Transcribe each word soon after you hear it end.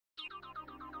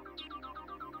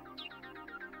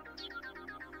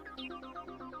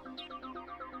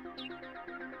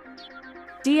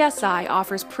DSI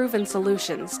offers proven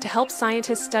solutions to help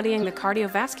scientists studying the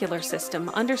cardiovascular system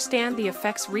understand the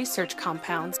effects research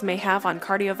compounds may have on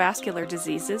cardiovascular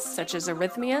diseases such as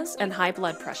arrhythmias and high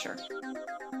blood pressure.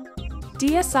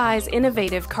 DSI's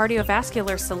innovative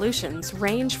cardiovascular solutions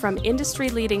range from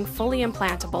industry-leading fully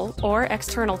implantable or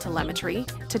external telemetry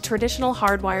to traditional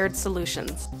hardwired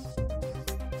solutions.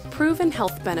 Proven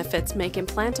health benefits make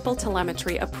implantable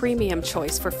telemetry a premium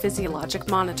choice for physiologic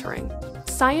monitoring.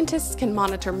 Scientists can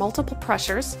monitor multiple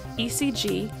pressures,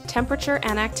 ECG, temperature,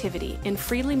 and activity in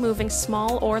freely moving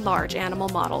small or large animal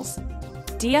models.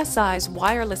 DSI's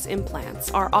wireless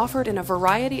implants are offered in a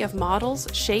variety of models,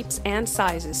 shapes, and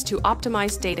sizes to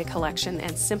optimize data collection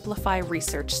and simplify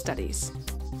research studies.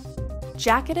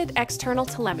 Jacketed external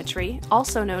telemetry,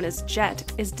 also known as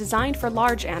JET, is designed for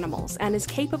large animals and is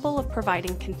capable of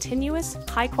providing continuous,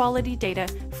 high-quality data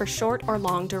for short or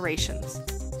long durations.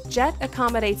 JET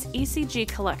accommodates ECG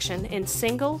collection in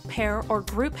single, pair, or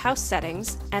group house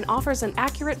settings and offers an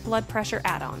accurate blood pressure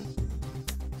add-on.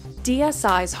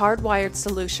 DSI's hardwired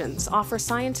solutions offer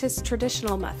scientists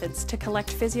traditional methods to collect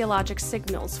physiologic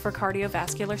signals for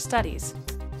cardiovascular studies.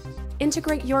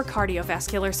 Integrate your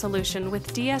cardiovascular solution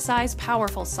with DSI's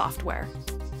powerful software.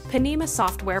 Panema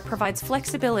software provides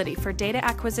flexibility for data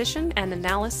acquisition and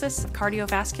analysis of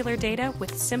cardiovascular data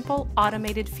with simple,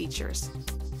 automated features.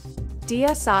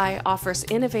 DSI offers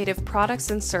innovative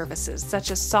products and services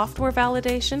such as software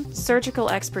validation, surgical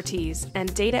expertise,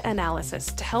 and data analysis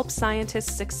to help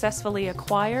scientists successfully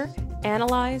acquire,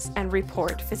 analyze, and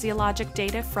report physiologic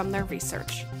data from their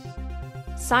research.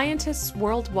 Scientists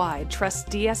worldwide trust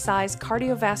DSI's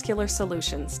cardiovascular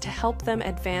solutions to help them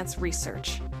advance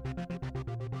research.